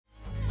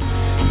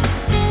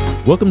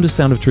Welcome to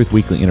Sound of Truth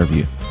Weekly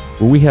Interview,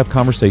 where we have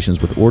conversations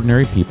with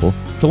ordinary people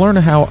to learn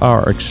how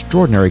our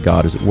extraordinary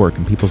God is at work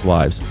in people's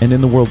lives and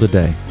in the world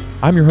today.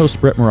 I'm your host,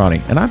 Brett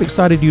Morani, and I'm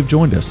excited you've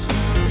joined us.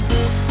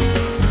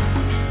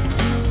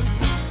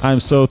 I'm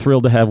so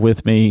thrilled to have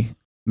with me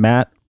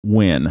Matt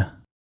Wynn.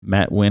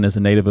 Matt Wynn is a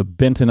native of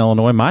Benton,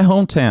 Illinois, my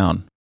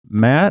hometown.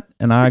 Matt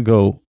and I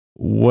go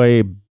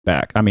way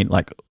back.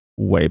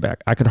 Way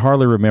back. I could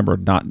hardly remember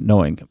not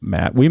knowing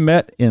Matt. We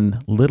met in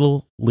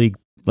Little League,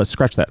 let's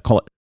scratch that, call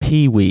it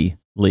Pee Wee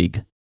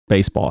League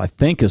baseball, I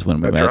think is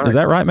when we met. Right. Is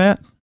that right, Matt?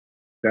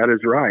 That is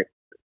right.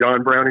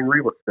 John Browning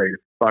Real Estate,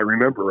 if I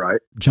remember right.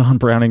 John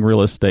Browning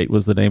Real Estate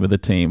was the name of the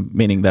team,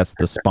 meaning that's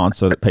the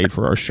sponsor that paid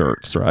for our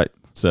shirts, right?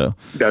 So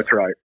that's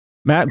right.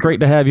 Matt,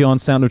 great to have you on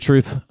Sound of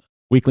Truth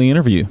Weekly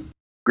Interview.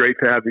 Great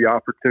to have the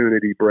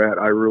opportunity, Brett.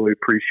 I really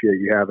appreciate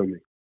you having me.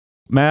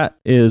 Matt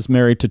is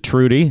married to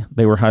Trudy.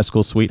 They were high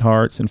school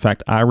sweethearts. In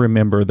fact, I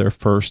remember their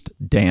first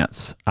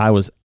dance. I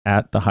was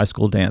at the high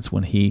school dance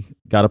when he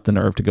got up the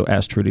nerve to go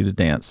ask Trudy to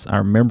dance. I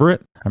remember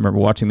it. I remember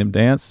watching them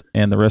dance,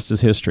 and the rest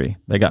is history.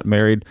 They got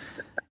married,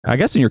 I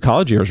guess, in your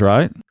college years,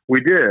 right? We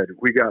did.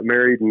 We got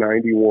married in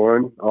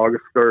 91,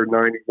 August 3rd,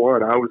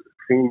 91. I was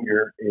a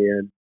senior,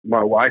 and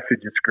my wife had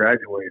just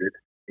graduated,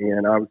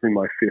 and I was in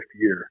my fifth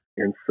year.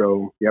 And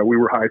so, yeah, we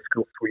were high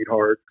school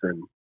sweethearts,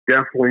 and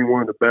definitely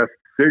one of the best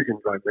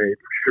decisions I made,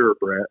 for sure,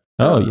 Brett.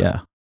 Oh, yeah.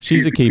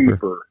 She's a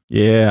keeper.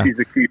 Yeah. She's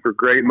a keeper,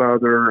 great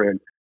mother, and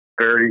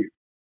very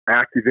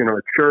active in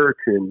our church,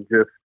 and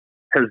just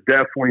has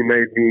definitely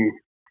made me,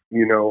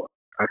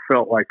 I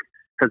felt like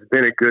has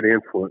been a good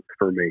influence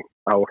for me.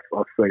 I'll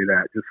say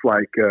that, just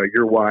like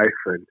your wife,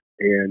 and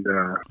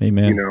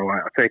Amen.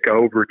 I think I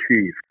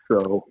overachieved.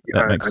 So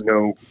I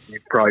know you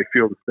probably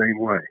feel the same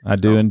way. I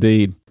do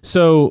indeed.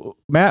 So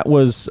Matt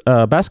was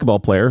a basketball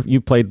player.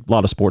 You played a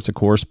lot of sports, of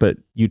course, but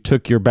you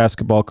took your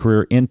basketball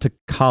career into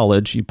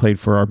college. You played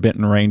for our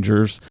Benton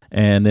Rangers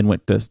and then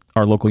went to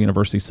our local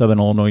university, Southern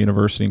Illinois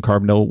University in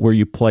Carbondale, where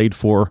you played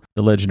for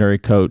the legendary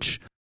coach,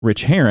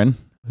 Rich Herron,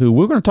 who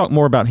we're going to talk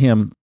more about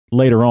him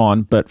later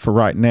on, but for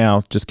right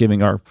now, just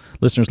giving our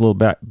listeners a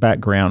little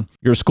background.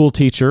 You're a school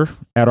teacher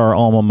at our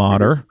alma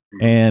mater,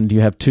 and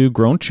you have two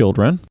grown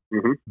children,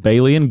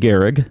 Bailey and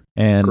Garrig,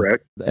 and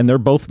correct. And they're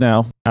both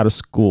now out of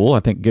school.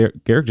 I think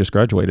Garrig just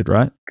graduated,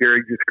 right?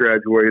 Garrig just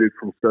graduated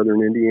from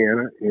Southern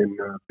Indiana in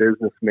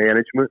business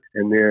management,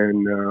 and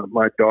then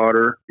my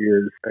daughter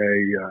is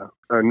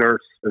a nurse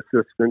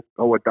assistant,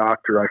 a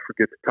doctor, I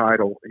forget the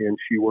title, and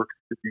she works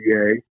at the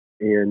VA,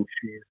 and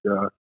she's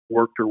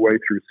worked her way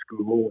through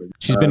school. And,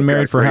 she's been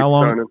married for how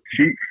long?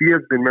 She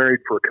has been married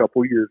for a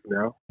couple years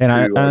now. And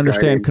I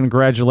understand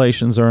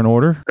congratulations are in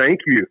order. Thank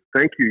you.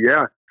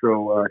 Yeah.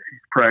 So she's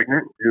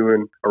pregnant,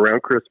 doing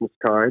around Christmas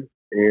time,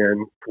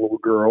 and a little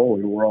girl,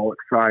 and we're all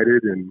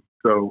excited. And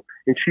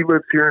she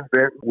lives here in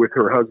Benton with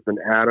her husband,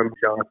 Adam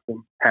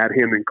Johnson. Had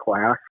him in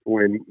class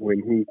when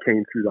he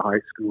came through the high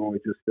school, and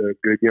just a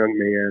good young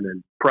man,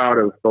 and proud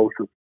of both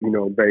of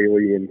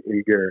Bailey and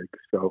Garrig.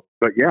 So,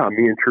 but yeah,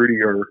 me and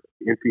Trudy are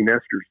empty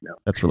nesters now.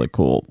 That's really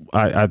cool.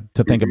 I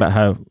to think about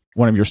how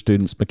one of your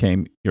students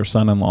became your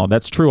son-in-law.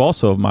 That's true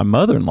also of my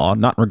mother-in-law,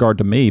 not in regard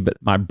to me, but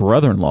my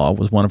brother-in-law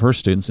was one of her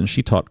students, and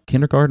she taught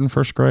kindergarten,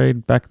 first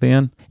grade back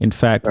then. In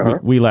fact,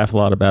 we laugh a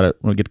lot about it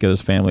when we get together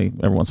as family.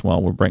 Every once in a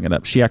while, we'll bring it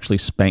up. She actually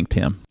spanked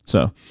him.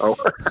 So. Oh.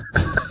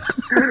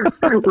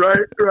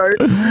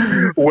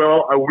 Right.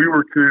 Well, we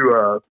were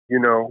too,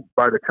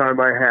 by the time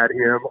I had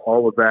him,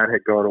 all of that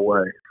had gone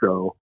away.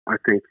 So I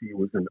think he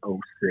was an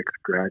 06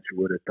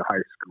 graduate at the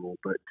high school,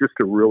 but just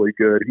a really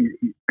good,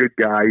 good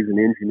guy. He's an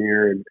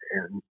engineer and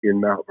in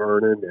Mount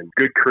Vernon, and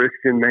good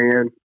Christian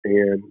man.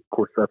 And of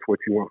course, that's what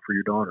you want for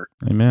your daughter.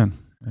 Amen.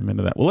 Amen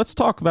to that. Well, let's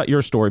talk about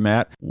your story,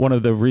 Matt. One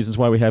of the reasons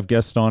why we have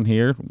guests on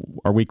here,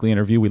 our weekly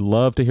interview, we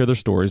love to hear their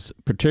stories,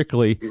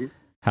 particularly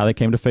how they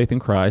came to faith in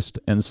Christ.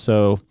 And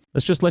so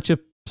let's just let you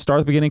start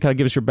at the beginning, kind of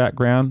give us your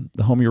background,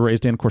 the home you were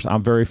raised in. Of course,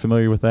 I'm very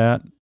familiar with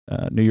that.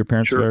 Knew your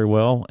parents very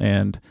well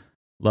and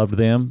loved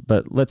them.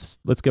 But let's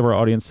give our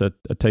audience a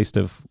taste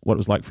of what it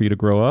was like for you to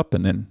grow up,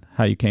 and then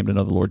how you came to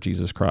know the Lord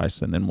Jesus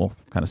Christ, and then we'll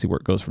kind of see where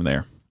it goes from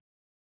there.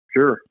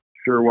 Sure.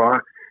 Well,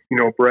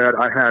 Brad,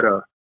 I had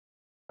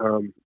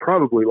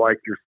probably like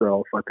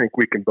yourself, I think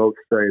we can both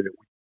say that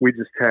we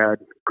just had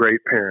great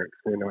parents,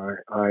 and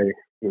I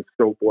was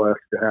so blessed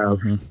to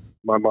have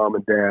my mom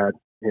and dad.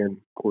 And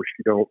of course,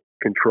 you don't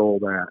control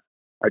that.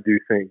 I do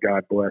think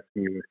God blessed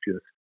me with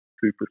just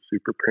super,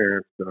 super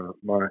parents.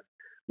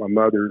 My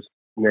mother's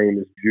name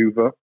is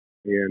Juva,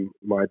 and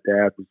my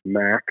dad was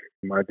Mac.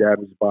 My dad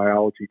was a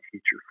biology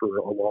teacher for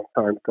a long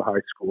time at the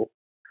high school.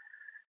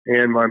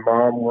 And my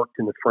mom worked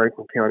in the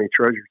Franklin County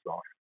Treasurer's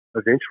office.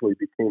 Eventually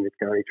became the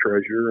county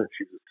treasurer, and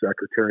she was a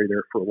secretary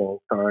there for a long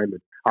time.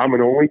 And I'm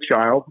an only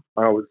child.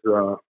 I was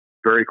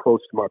very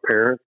close to my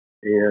parents,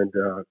 and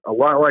a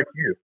lot like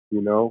you.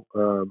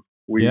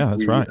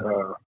 That's right.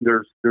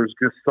 There's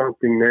just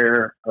something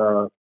there.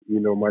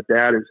 My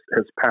dad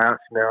has passed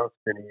now. It's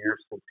been a year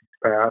since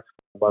he's passed.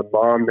 My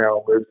mom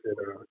now lives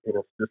in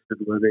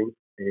assisted living,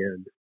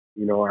 and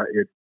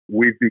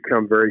we've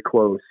become very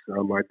close.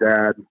 My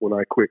dad, when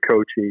I quit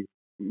coaching,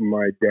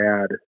 my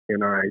dad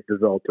and I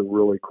developed a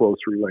really close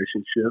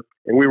relationship,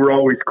 and we were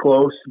always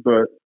close,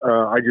 but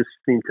I just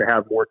seemed to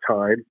have more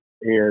time.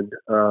 And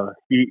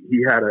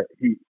he had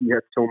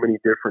so many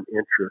different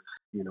interests.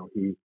 You know,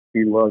 he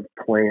loved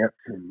plants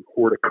and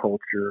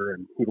horticulture,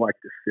 and he liked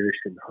to fish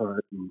and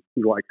hunt, and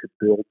he liked to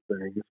build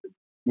things. And,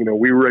 you know,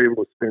 we were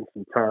able to spend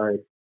some time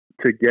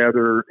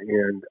together,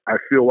 and I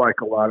feel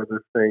like a lot of the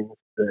things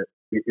that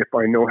if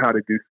I know how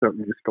to do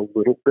something just a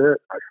little bit,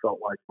 I felt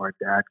like my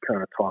dad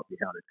kind of taught me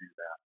how to do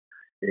that.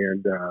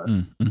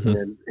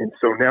 And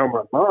so now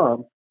my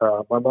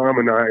mom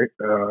and I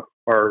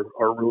are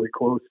really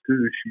close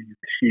too.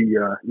 She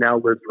now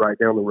lives right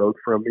down the road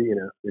from me in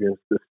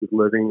assisted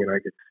living, and I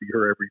get to see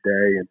her every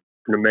day. And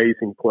it's an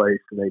amazing place,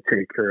 and they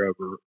take care of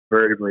her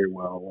very, very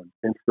well.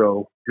 And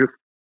so just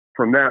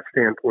from that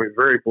standpoint,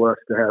 very blessed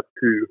to have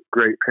two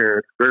great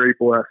parents. Very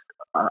blessed,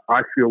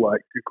 I feel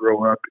like, to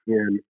grow up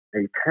in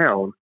a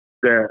town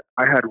that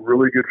I had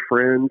really good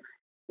friends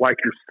like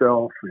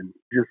yourself, and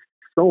just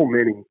so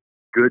many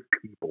good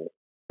people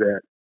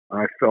that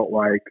I felt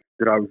like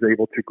that I was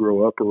able to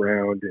grow up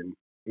around,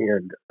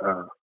 and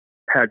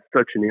had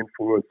such an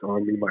influence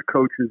on me. My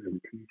coaches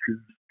and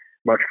teachers,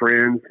 my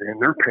friends,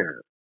 and their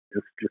parents,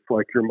 just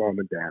like your mom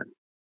and dad.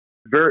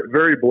 Very,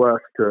 very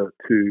blessed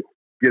to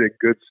get a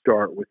good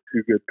start with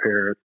two good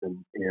parents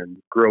and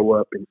grow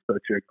up in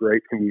such a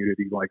great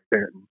community like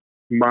Benton.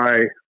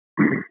 My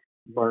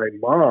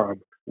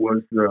mom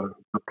was the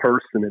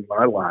person in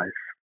my life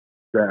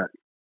that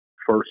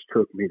first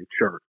took me to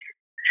church.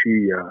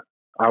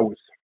 I was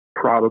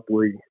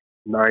probably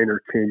 9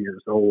 or 10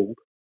 years old,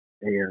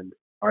 and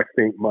I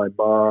think my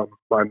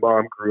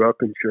mom grew up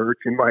in church,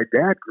 and my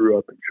dad grew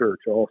up in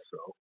church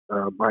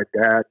also. My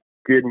dad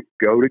didn't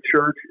go to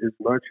church as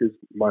much as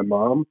my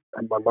mom,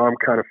 and my mom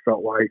kind of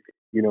felt like,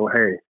 you know,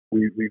 hey,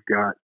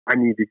 I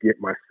need to get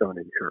my son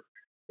in church.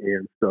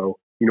 And so,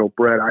 you know,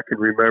 Brett, I can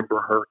remember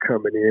her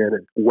coming in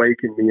and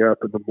waking me up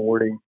in the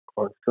morning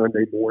on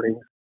Sunday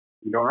mornings.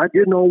 You know, I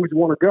didn't always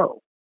want to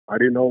go.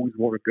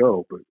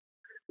 But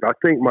I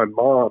think my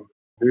mom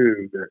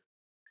knew that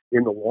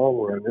in the long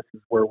run, this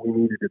is where we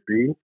needed to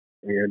be.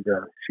 And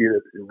she had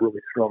a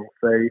really strong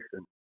faith,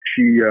 and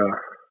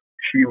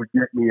she would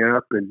get me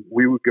up, and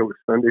we would go to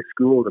Sunday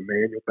school at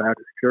Emmanuel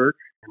Baptist Church,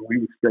 and we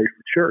would stay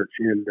for church.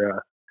 And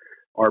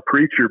our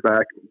preacher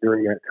back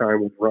during that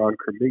time was Ron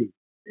Cremie,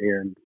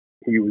 and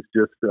he was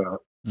just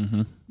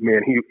man,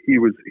 he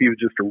was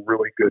just a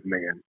really good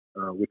man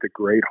with a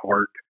great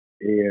heart.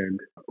 And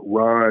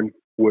Ron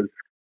was,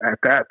 at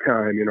that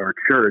time in our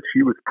church,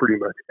 he was pretty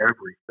much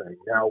everything.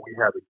 Now we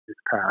have a youth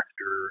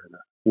pastor, and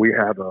we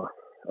have a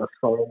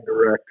song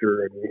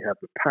director, and we have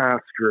the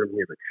pastor, and we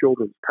have a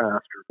children's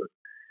pastor. But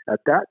at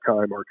that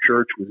time, our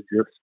church was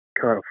just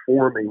kind of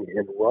forming,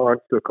 and Ron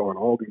took on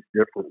all these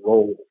different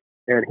roles.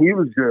 And he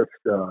was just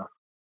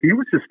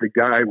a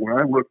guy. When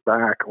I look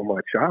back on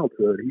my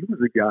childhood, he was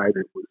a guy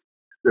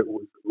that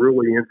was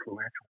really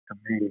influential to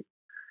me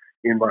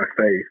in my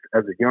faith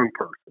as a young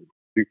person,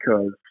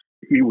 because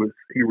he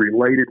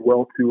related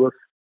well to us.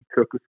 He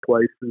took us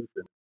places,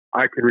 and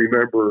I can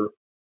remember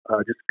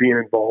just being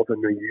involved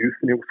in the youth,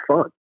 and it was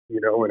fun, you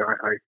know. And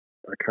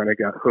I kind of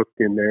got hooked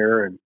in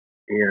there,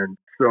 and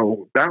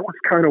so that was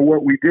kind of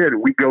what we did.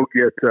 We go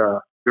get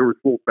there was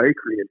a little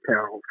bakery in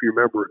town, if you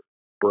remember it,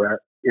 Brett,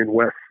 in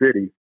West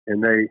City,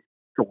 and they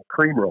sold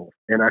cream rolls.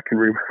 And I can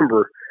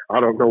remember, I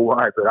don't know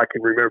why, but I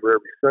can remember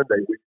every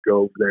Sunday we'd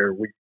go over there and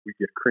we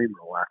get cream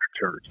roll after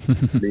church,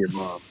 me and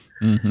Mom.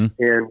 Mm-hmm.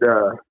 And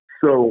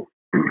so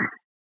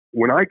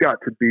when I got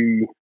to be,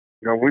 you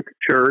know, I went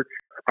to church,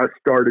 I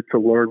started to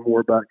learn more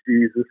about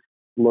Jesus,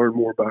 learn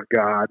more about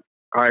God.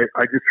 I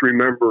just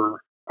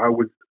remember I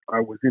was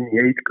in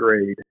the 8th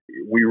grade.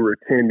 We were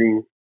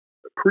attending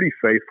pretty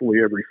faithfully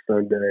every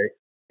Sunday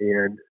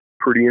and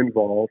pretty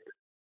involved.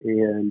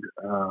 And,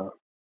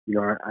 you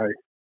know, I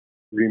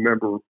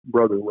remember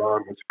Brother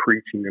Ron was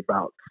preaching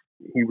about,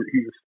 he was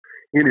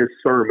in his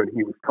sermon,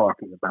 he was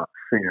talking about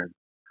sin.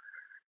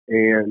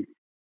 And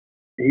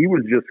he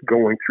was just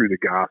going through the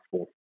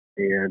gospel.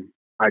 And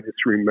I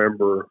just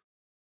remember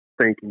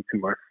thinking to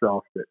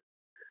myself that,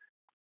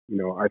 you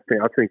know, I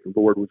think the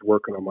Lord was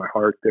working on my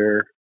heart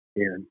there,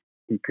 and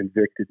he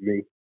convicted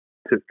me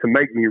to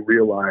make me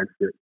realize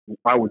that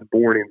I was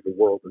born into the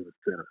world as a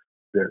sinner,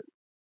 that,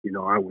 you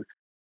know,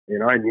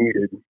 I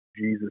needed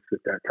Jesus at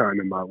that time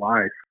in my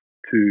life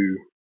to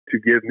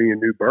give me a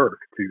new birth,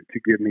 to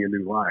give me a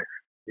new life.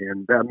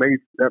 And that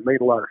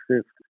made a lot of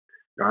sense.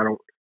 I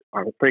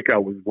don't think I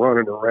was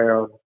running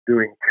around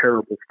doing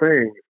terrible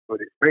things, but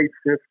it made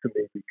sense to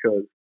me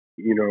because,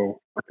 you know,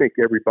 I think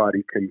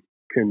everybody can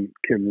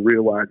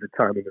realize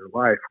a time in their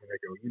life when they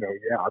go, you know,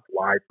 yeah, I've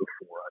lied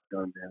before, I've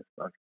done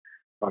this,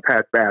 I've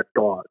had bad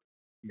thoughts,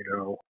 you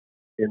know.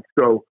 And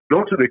so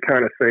those are the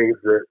kind of things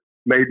that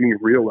made me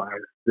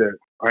realize that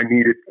I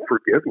needed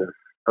forgiveness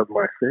of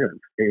my sins.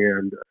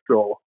 And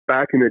so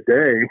back in the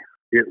day,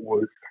 it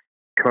was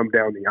come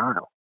down the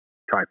aisle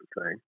type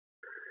of thing.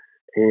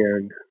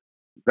 And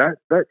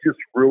that just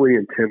really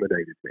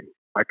intimidated me.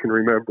 I can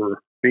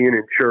remember being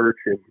in church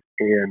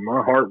and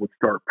my heart would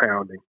start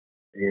pounding,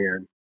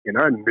 and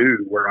I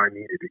knew where I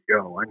needed to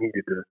go. I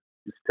needed to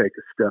just take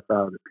a step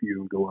out of the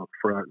pew and go up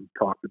front and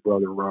talk to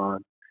Brother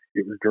Ron.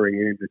 It was during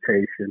an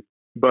invitation,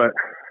 but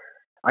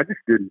I just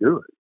didn't do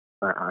it.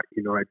 I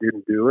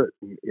didn't do it,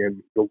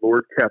 and the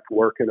Lord kept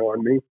working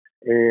on me.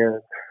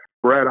 And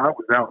Brad, I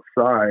was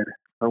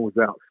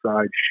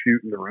outside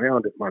shooting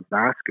around at my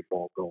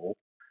basketball goal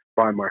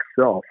by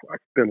myself. I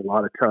spent a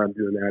lot of time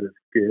doing that as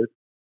a kid.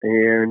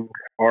 And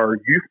our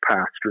youth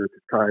pastor at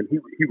the time,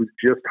 he was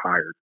just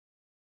hired,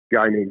 a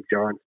guy named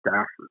John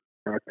Stafford.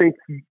 And I think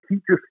he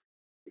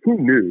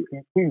knew,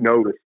 he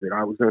noticed that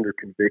I was under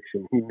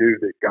conviction. He knew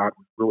that God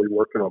was really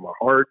working on my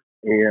heart.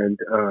 And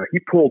he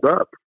pulled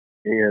up,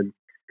 and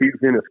he was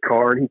in his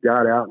car, and he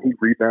got out and he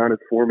rebounded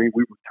for me.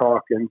 We were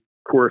talking.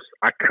 Of course,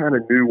 I kind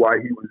of knew why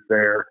he was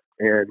there.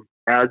 And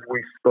as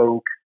we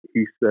spoke,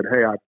 he said,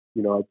 "Hey, I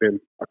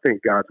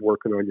think God's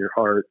working on your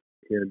heart,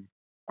 and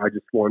I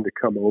just wanted to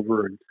come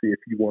over and see if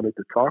you wanted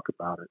to talk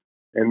about it."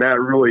 And that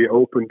really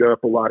opened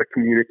up a lot of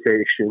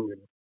communication.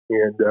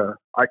 And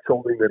I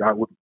told him that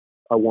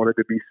I wanted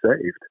to be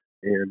saved.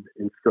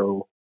 And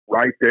so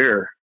right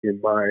there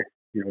in my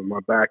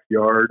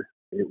backyard,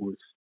 it was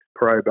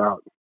probably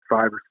about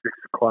 5 or 6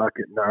 o'clock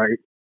at night,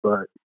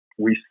 but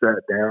we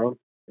sat down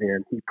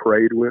and he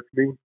prayed with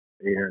me.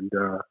 And,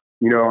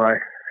 I,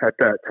 at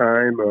that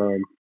time,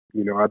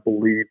 I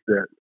believed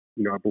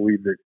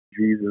that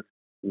Jesus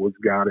was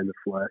God in the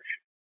flesh,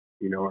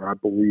 and I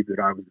believed that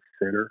I was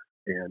a sinner,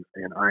 and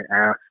I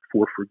asked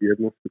for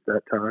forgiveness at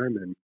that time.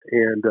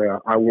 And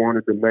I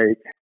wanted to make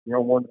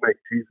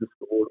Jesus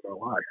the Lord of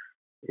my life.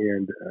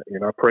 And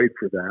I prayed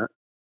for that.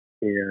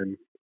 And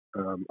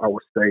I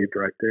was saved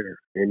right there.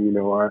 And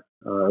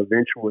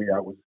eventually I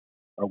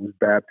was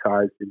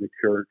baptized in the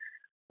church.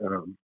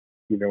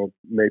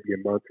 Maybe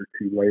a month or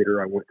two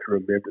later, I went through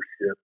a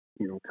membership,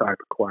 type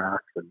of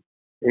class,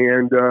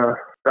 and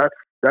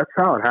that's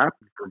how it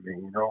happened for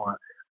me. I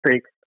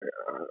think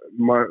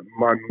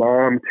my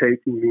mom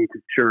taking me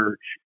to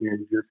church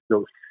and just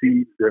those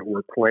seeds that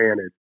were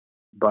planted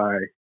by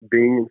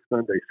being in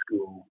Sunday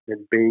school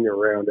and being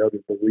around other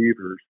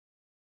believers.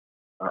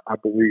 I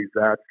believe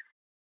that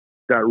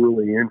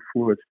really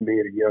influenced me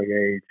at a young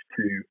age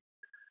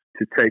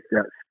to take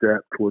that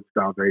step towards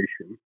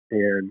salvation.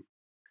 And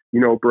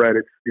Brett,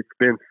 it's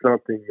been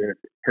something that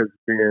has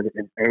been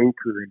an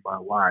anchor in my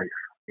life.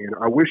 And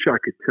I wish I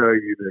could tell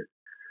you that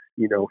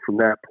from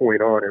that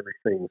point on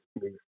everything was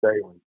smooth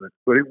sailing,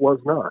 but it was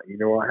not.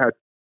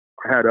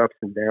 I had ups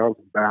and downs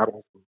and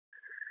battles. And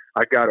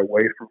I got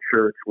away from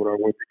church when I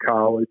went to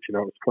college, and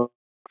I was playing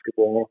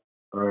basketball.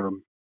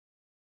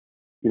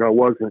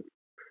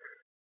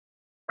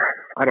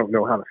 I don't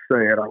know how to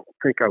say it. I don't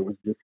think I was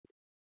just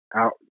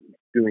out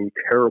doing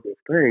terrible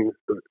things,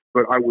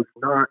 but I was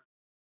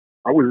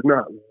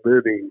not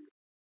living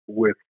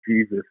with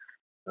Jesus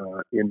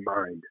in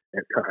mind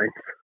at times.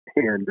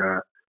 And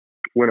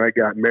when I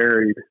got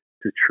married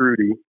to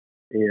Trudy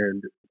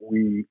and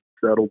we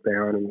settled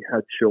down and we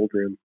had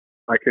children,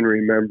 I can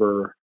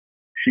remember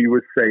she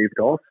was saved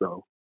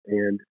also.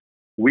 And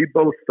we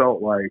both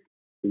felt like,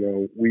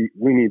 we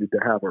needed to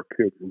have our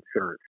kids in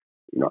church.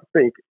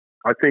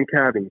 I think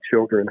having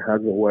children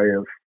has a way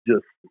of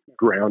just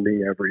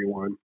grounding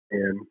everyone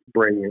and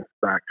bringing us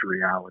back to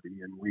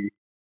reality. And we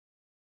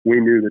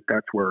knew that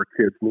that's where our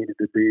kids needed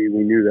to be.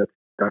 We knew that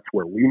that's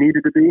where we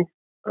needed to be.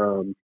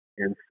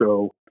 And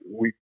so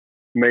we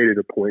made it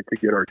a point to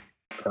get our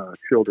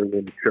children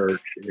in the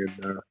church.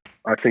 And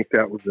I think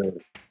that was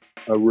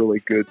a really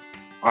good,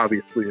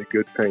 obviously a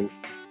good thing.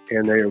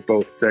 And they are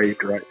both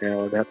saved right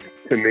now. And that's,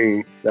 to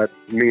me, that's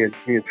me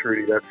and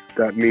Trudy,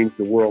 that means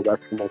the world.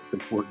 That's the most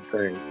important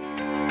thing.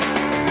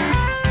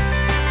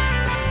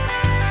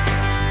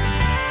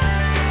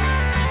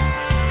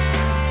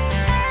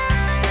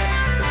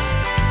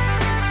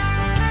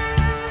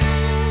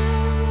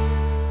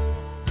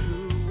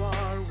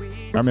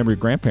 I remember your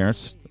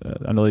grandparents.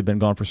 I know they've been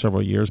gone for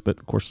several years, but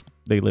of course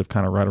they live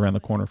kind of right around the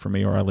corner from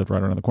me, or I live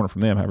right around the corner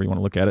from them, however you want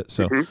to look at it.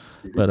 So,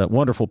 but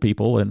wonderful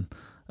people. And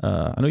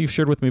I know you've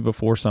shared with me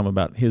before some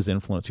about his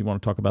influence. You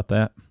want to talk about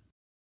that?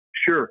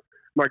 Sure.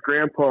 My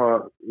grandpa,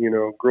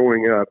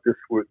 growing up, this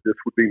would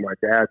be my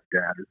dad's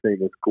dad. His name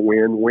was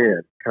Gwen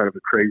Wynn, kind of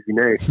a crazy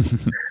name.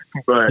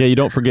 But yeah, you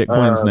don't forget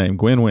Gwen's name,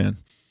 Gwen Wynn.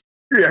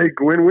 Yeah,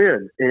 Gwen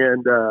Wynn,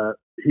 and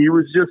he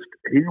was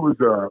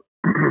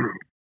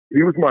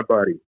my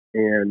buddy.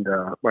 And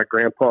my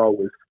grandpa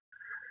was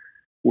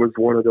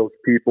one of those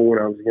people when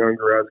I was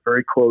younger I was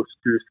very close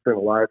to, spent a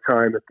lot of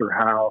time at their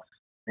house,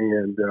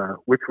 and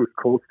which was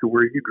close to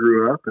where you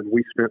grew up, and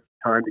we spent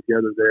time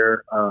together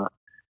there.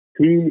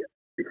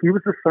 He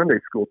was a Sunday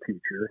school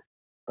teacher,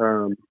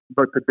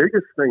 but the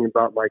biggest thing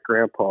about my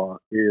grandpa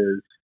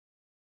is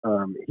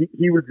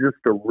he was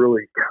just a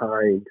really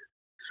kind,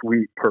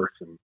 sweet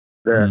person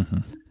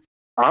that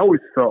I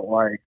always felt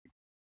like,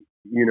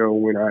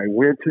 when I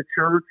went to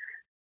church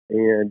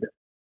and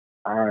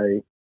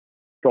I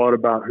thought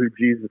about who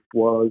Jesus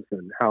was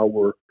and how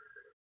we're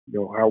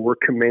how we're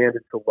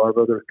commanded to love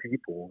other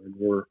people,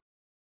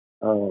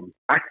 and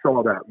I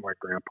saw that in my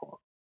grandpa,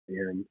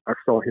 and I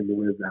saw him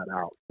live that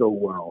out so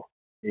well.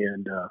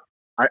 And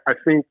I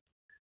think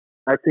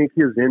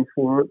his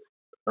influence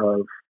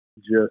of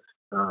just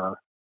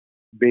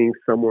being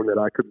someone that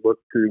I could look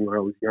to when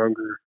I was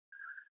younger.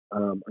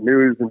 I knew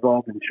he was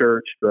involved in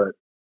church, but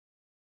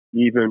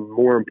even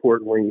more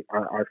importantly,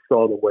 I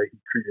saw the way he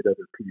treated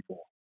other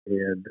people,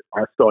 and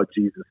I saw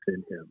Jesus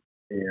in him,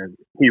 and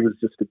he was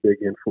just a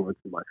big influence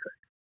in my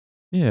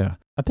faith. Yeah.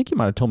 I think you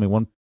might have told me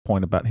one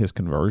point about his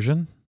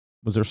conversion.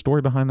 Was there a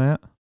story behind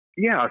that?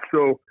 Yeah.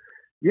 So,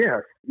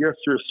 yes,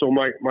 sir. So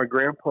my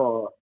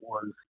grandpa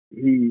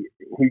he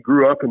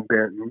grew up in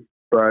Benton,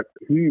 but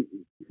he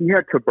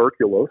had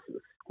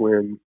tuberculosis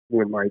when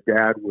my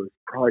dad was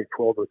probably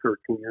 12 or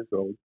 13 years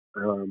old.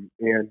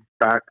 And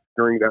back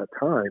during that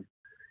time,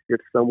 if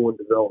someone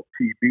developed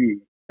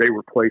TB, they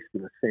were placed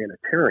in a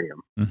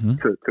sanitarium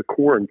to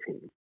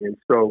quarantine. And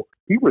so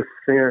he was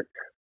sent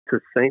to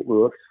St.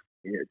 Louis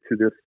to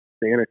this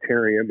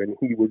sanitarium, and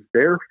he was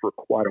there for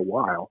quite a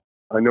while.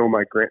 I know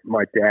my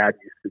dad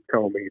used to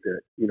tell me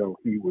that,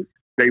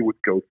 they would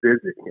go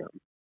visit him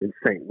in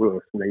St.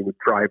 Louis, and they would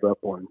drive up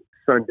on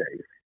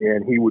Sundays,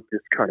 and he would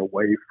just kind of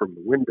wave from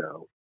the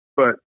window.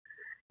 But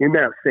in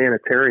that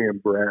sanitarium,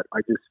 Brett,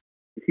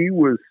 he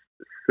was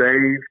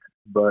saved,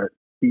 but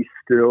he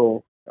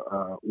still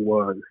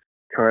was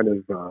kind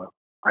of,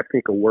 I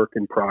think, a work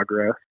in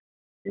progress.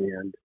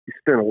 And he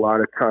spent a lot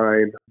of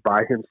time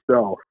by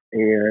himself,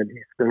 and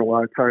he spent a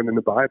lot of time in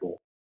the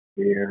Bible.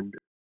 And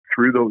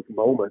through those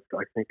moments,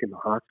 I think in the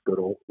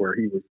hospital where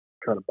he was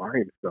kind of by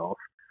himself,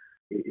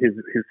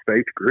 his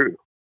faith grew.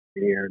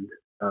 And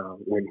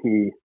when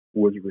he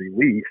was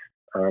released,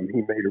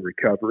 he made a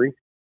recovery,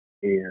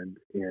 and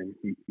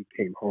he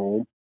came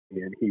home,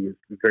 and he was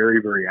very,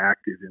 very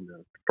active in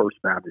the First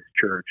Baptist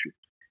Church.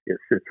 It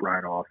sits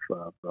right off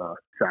of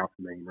South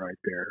Main right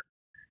there.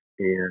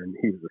 And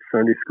he was a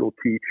Sunday school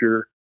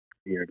teacher,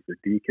 and a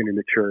deacon in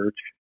the church,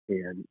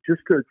 and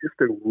just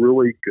a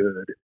really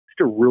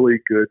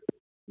good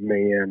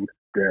man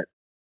that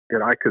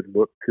I could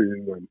look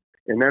to,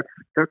 and that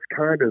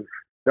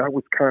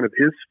was kind of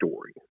his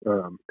story,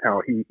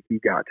 how he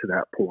got to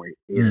that point.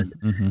 And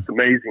it's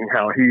amazing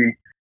how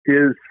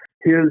his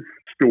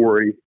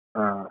story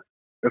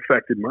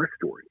affected my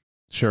story.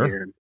 Sure.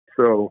 And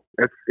so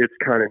it's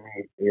kind of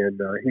neat. And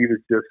he was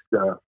just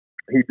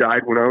he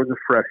died when I was a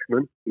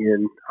freshman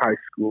in high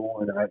school,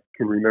 and I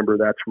can remember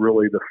that's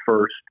really the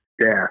first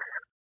death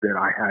that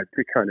I had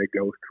to kind of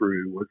go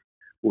through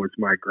was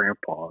my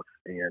grandpa's.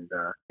 And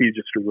he's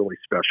just a really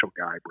special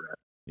guy, Brett.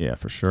 Yeah,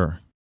 for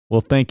sure.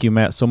 Well, thank you,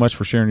 Matt, so much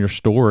for sharing your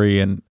story.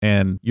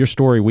 And your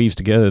story weaves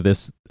together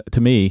this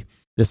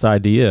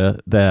idea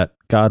that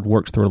God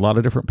works through a lot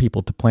of different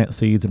people to plant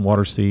seeds and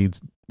water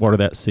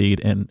that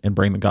seed and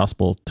bring the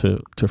gospel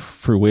to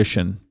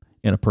fruition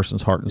in a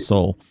person's heart and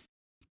soul.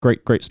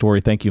 Great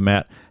story. Thank you,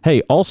 Matt.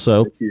 Hey,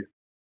 also,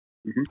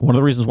 one of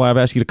the reasons why I've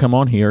asked you to come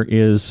on here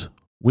is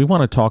we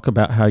want to talk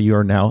about how you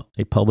are now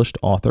a published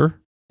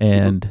author,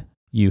 and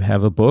you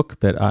have a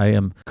book that I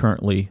am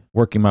currently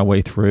working my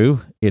way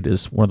through. It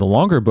is one of the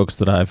longer books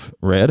that I've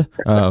read,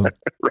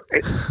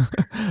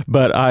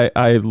 but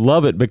I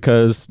love it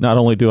because not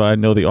only do I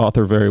know the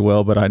author very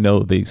well, but I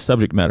know the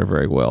subject matter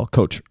very well.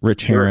 Coach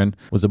Rich Herron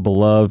was a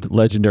beloved,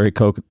 legendary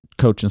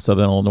coach in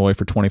Southern Illinois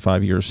for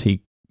 25 years.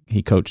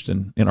 He coached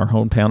in our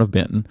hometown of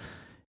Benton.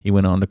 He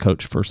went on to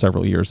coach for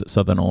several years at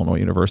Southern Illinois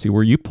University,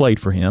 where you played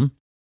for him.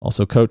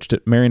 Also coached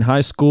at Marion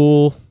High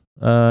School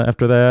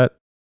after that,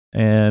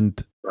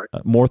 and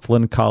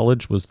Northland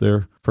College was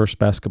their first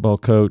basketball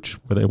coach,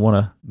 where they won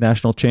a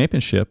national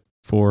championship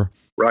for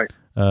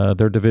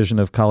their division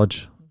of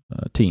college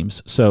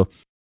teams. So,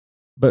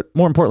 but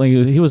more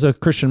importantly, he was a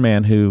Christian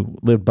man who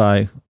lived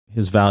by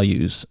his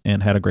values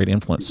and had a great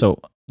influence. So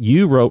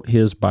you wrote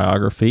his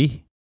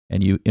biography,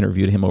 and you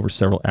interviewed him over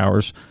several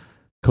hours.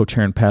 Coach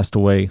Herron passed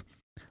away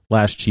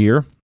last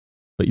year,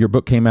 but your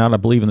book came out, I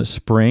believe, in the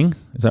spring.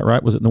 Is that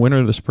right? Was it in the winter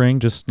or the spring,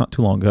 just not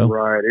too long ago?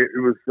 Right. It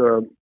was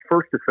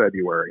 1st of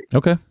February.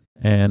 Okay.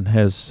 And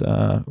has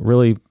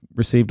really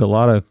received a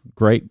lot of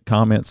great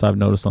comments I've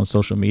noticed on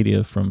social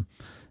media from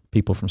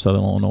people from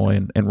Southern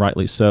Illinois, and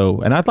rightly so.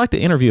 And I'd like to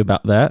interview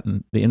about that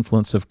and the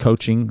influence of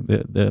coaching,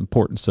 the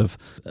importance of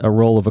a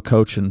role of a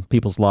coach in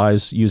people's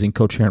lives, using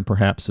Coach Herron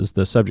perhaps as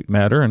the subject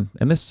matter. And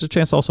this is a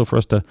chance also for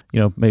us to,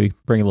 maybe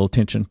bring a little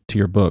attention to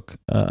your book.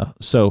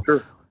 So sure.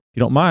 If you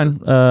don't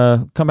mind,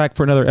 come back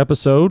for another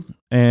episode,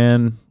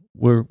 and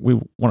we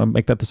want to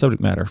make that the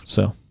subject matter.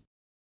 So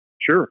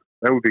sure.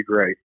 That would be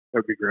great.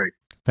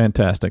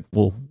 Fantastic.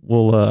 We'll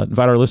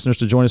invite our listeners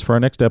to join us for our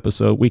next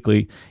episode,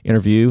 weekly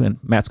interview, and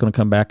Matt's going to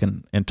come back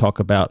and talk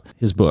about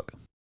his book.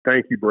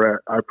 Thank you, Brett.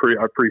 I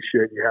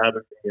appreciate you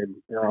having me, and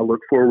I look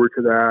forward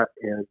to that,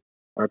 and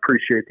I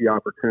appreciate the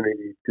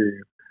opportunity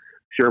to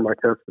share my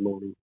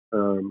testimony.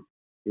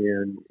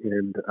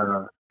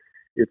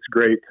 It's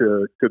great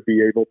to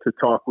be able to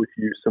talk with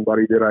you,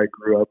 somebody that I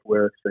grew up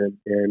with,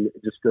 and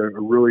just a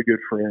really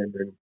good friend,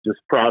 and just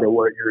proud of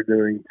what you're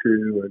doing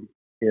too,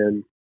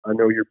 and I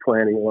know you're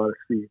planting a lot of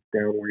seeds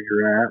down where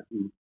you're at,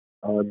 and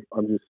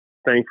I'm just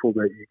thankful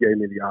that you gave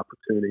me the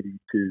opportunity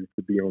to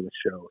be on the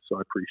show. So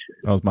I appreciate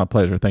it. That was my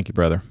pleasure. Thank you,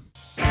 brother.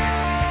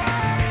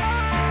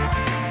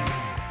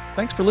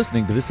 Thanks for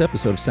listening to this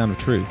episode of Sound of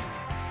Truth.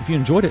 If you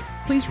enjoyed it,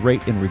 please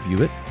rate and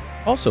review it.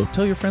 Also,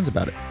 tell your friends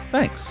about it.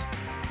 Thanks.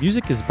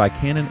 Music is by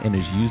Canon and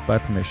is used by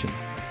permission.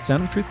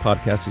 Sound of Truth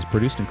podcast is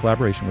produced in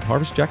collaboration with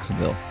Harvest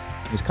Jacksonville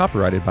and is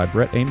copyrighted by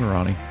Brett A.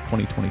 Morani,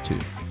 2022.